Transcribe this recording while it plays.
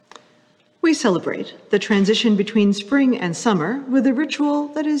We celebrate the transition between spring and summer with a ritual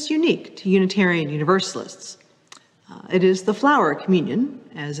that is unique to Unitarian Universalists. It is the flower communion,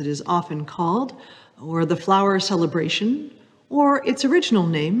 as it is often called, or the flower celebration, or its original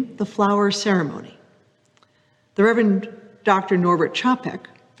name, the flower ceremony. The Reverend Dr. Norbert Čapek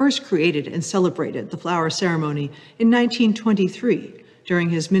first created and celebrated the flower ceremony in 1923 during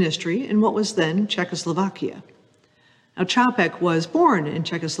his ministry in what was then Czechoslovakia. Now, Čapek was born in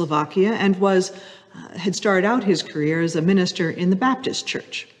Czechoslovakia and had started out his career as a minister in the Baptist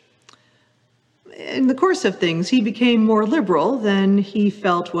Church. In the course of things, he became more liberal than he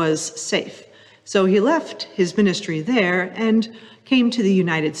felt was safe. So he left his ministry there and came to the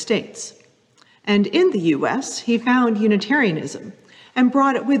United States. And in the U.S., he found Unitarianism and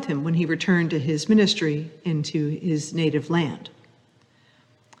brought it with him when he returned to his ministry into his native land.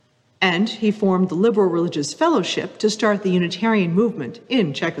 And he formed the Liberal Religious Fellowship to start the Unitarian movement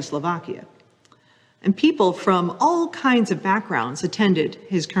in Czechoslovakia. And people from all kinds of backgrounds attended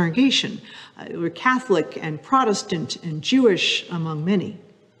his congregation. They were Catholic and Protestant and Jewish, among many.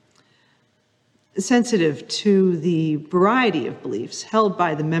 Sensitive to the variety of beliefs held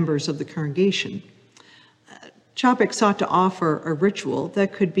by the members of the congregation, Čapek sought to offer a ritual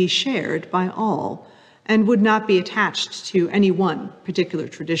that could be shared by all and would not be attached to any one particular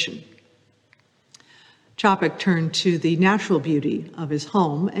tradition. Čapek turned to the natural beauty of his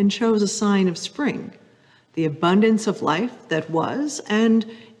home and chose a sign of spring, the abundance of life that was and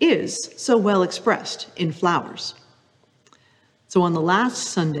is so well expressed in flowers. So on the last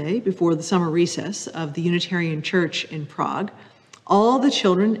Sunday before the summer recess of the Unitarian Church in Prague, all the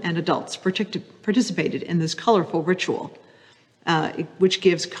children and adults participated in this colorful ritual, which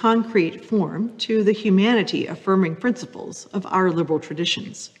gives concrete form to the humanity-affirming principles of our liberal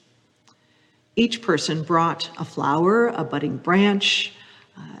traditions. Each person brought a flower, a budding branch,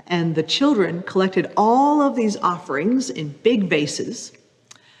 and the children collected all of these offerings in big vases.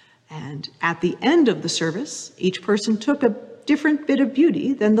 And at the end of the service, each person took a different bit of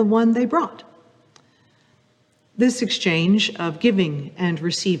beauty than the one they brought. This exchange of giving and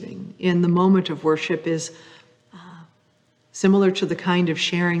receiving in the moment of worship is similar to the kind of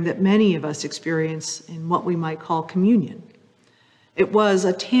sharing that many of us experience in what we might call communion. It was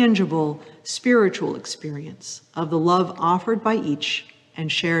a tangible spiritual experience of the love offered by each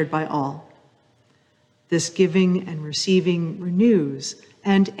and shared by all. This giving and receiving renews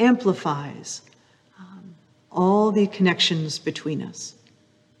and amplifies all the connections between us.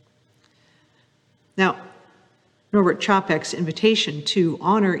 Now, Norbert Čapek's invitation to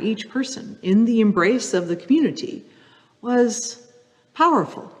honor each person in the embrace of the community was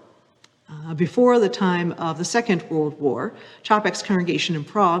powerful. Before the time of the Second World War, Čapek's congregation in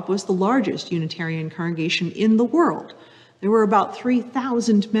Prague was the largest Unitarian congregation in the world. There were about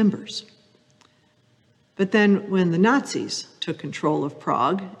 3,000 members. But then when the Nazis took control of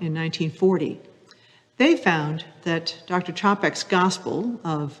Prague in 1940, they found that Dr. Čapek's gospel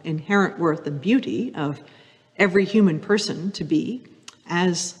of inherent worth and beauty of every human person to be,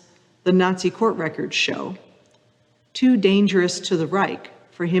 as the Nazi court records show, too dangerous to the Reich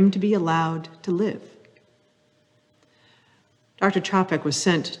for him to be allowed to live. Dr. Čapek was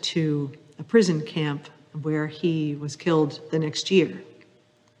sent to a prison camp where he was killed the next year.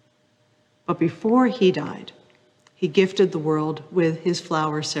 But before he died, he gifted the world with his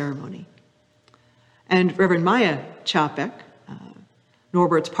flower ceremony. And Reverend Maya Čapek,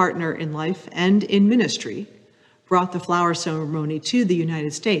 Norbert's partner in life and in ministry, brought the flower ceremony to the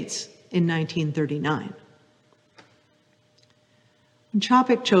United States in 1939. When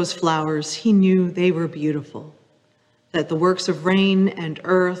Čapek chose flowers, he knew they were beautiful, that the works of rain and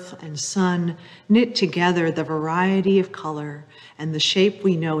earth and sun knit together the variety of color and the shape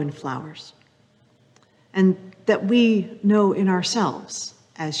we know in flowers, and that we know in ourselves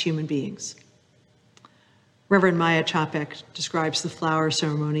as human beings. Reverend Maya Čapek describes the flower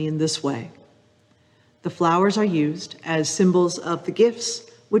ceremony in this way. The flowers are used as symbols of the gifts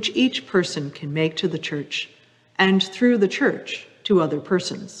which each person can make to the church and through the church to other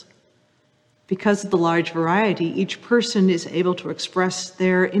persons. Because of the large variety, each person is able to express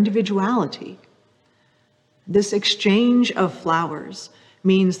their individuality. This exchange of flowers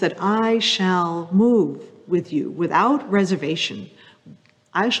means that I shall move with you without reservation.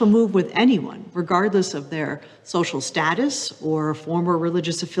 I shall move with anyone, regardless of their social status or former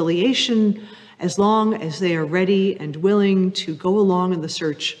religious affiliation, as long as they are ready and willing to go along in the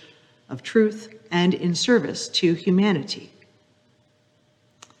search of truth and in service to humanity.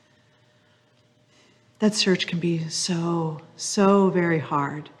 That search can be so very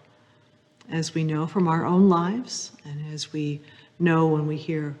hard, as we know from our own lives and as we know when we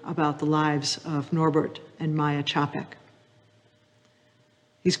hear about the lives of Norbert and Maya Čapek.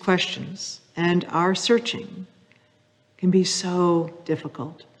 These questions and our searching can be so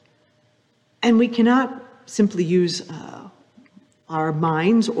difficult. And we cannot simply use our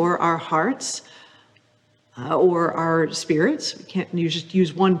minds or our hearts or our spirits. We can't just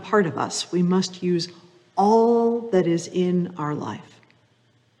use one part of us. We must use all that is in our life,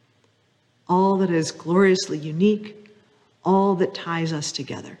 all that is gloriously unique, all that ties us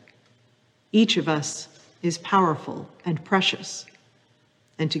together. Each of us is powerful and precious,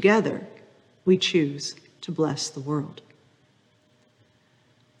 and together we choose to bless the world.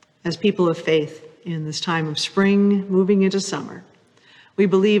 As people of faith in this time of spring moving into summer, we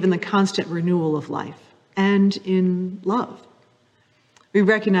believe in the constant renewal of life and in love. We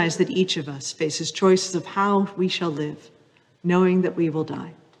recognize that each of us faces choices of how we shall live, knowing that we will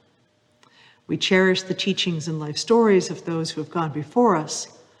die. We cherish the teachings and life stories of those who have gone before us,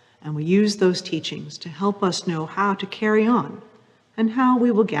 and we use those teachings to help us know how to carry on and how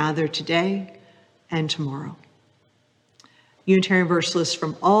we will gather today and tomorrow. Unitarian Universalists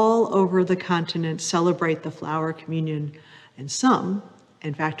from all over the continent celebrate the Flower Communion, and some,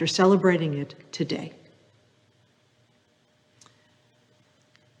 in fact, are celebrating it today.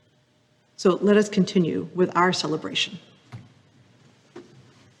 So let us continue with our celebration.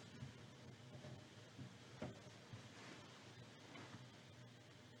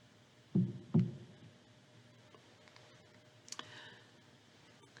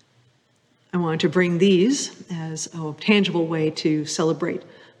 I wanted to bring these as a tangible way to celebrate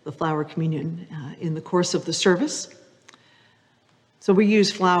the Flower Communion in the course of the service. So we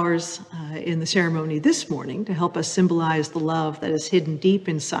use flowers in the ceremony this morning to help us symbolize the love that is hidden deep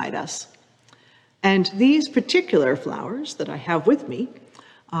inside us. And these particular flowers that I have with me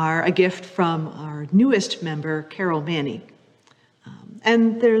are a gift from our newest member, Carol Manny.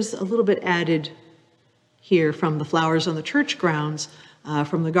 And there's a little bit added here from the flowers on the church grounds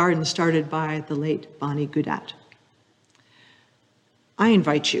from the garden started by the late Bonnie Goudat. I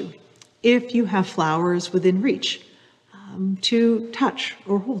invite you, if you have flowers within reach, to touch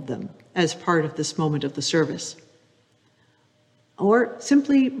or hold them as part of this moment of the service. Or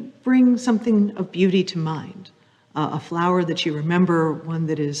simply bring something of beauty to mind, a flower that you remember, one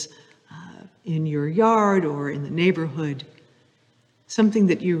that is in your yard or in the neighborhood, something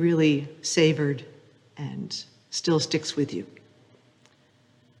that you really savored and still sticks with you.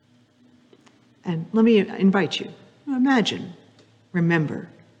 And let me invite you, imagine, remember,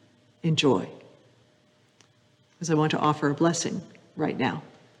 enjoy, because I want to offer a blessing right now.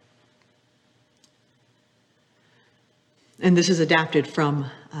 And this is adapted from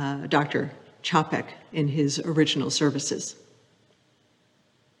Dr. Čapek in his original services.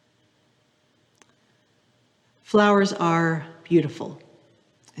 Flowers are beautiful,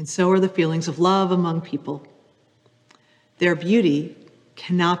 and so are the feelings of love among people. Their beauty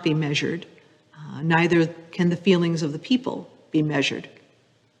cannot be measured, neither can the feelings of the people be measured.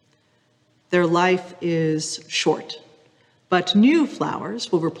 Their life is short, but new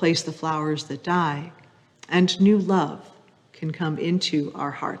flowers will replace the flowers that die, and new love can come into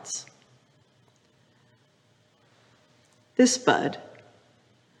our hearts. This bud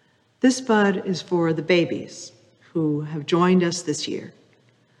is for the babies who have joined us this year.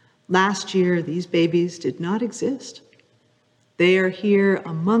 Last year, these babies did not exist. They are here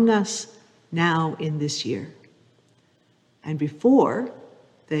among us now in this year. And before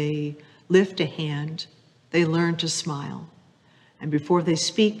they lift a hand, they learn to smile. And before they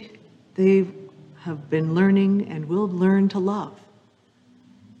speak, they have been learning and will learn to love.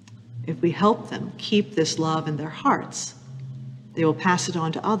 If we help them keep this love in their hearts, they will pass it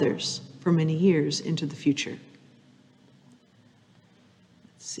on to others for many years into the future.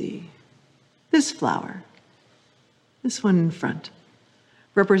 Let's see. This flower, this one in front,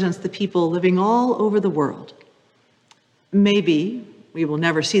 represents the people living all over the world. Maybe we will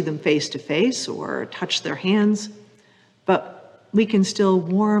never see them face to face or touch their hands, but we can still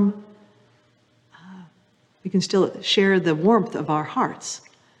share the warmth of our hearts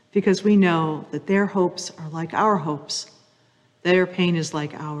because we know that their hopes are like our hopes, their pain is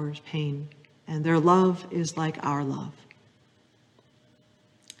like our pain, and their love is like our love.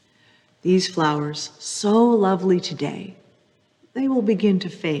 These flowers, so lovely today, they will begin to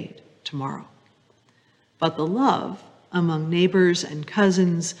fade tomorrow. But the love among neighbors and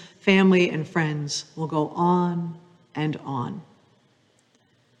cousins, family and friends will go on and on.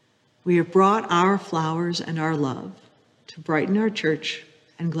 We have brought our flowers and our love to brighten our church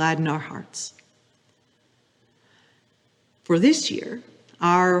and gladden our hearts. For this year,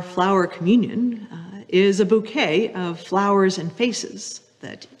 our Flower Communion is a bouquet of flowers and faces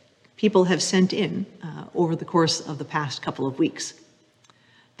that people have sent in over the course of the past couple of weeks.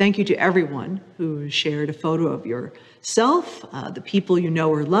 Thank you to everyone who shared a photo of yourself, the people you know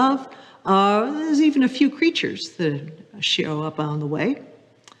or love. There's even a few creatures that show up on the way,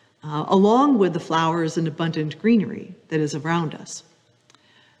 along with the flowers and abundant greenery that is around us.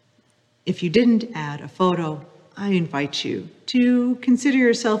 If you didn't add a photo, I invite you to consider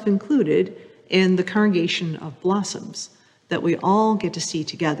yourself included in the congregation of blossoms that we all get to see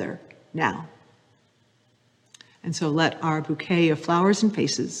together now. And so let our bouquet of flowers and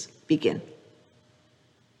faces begin.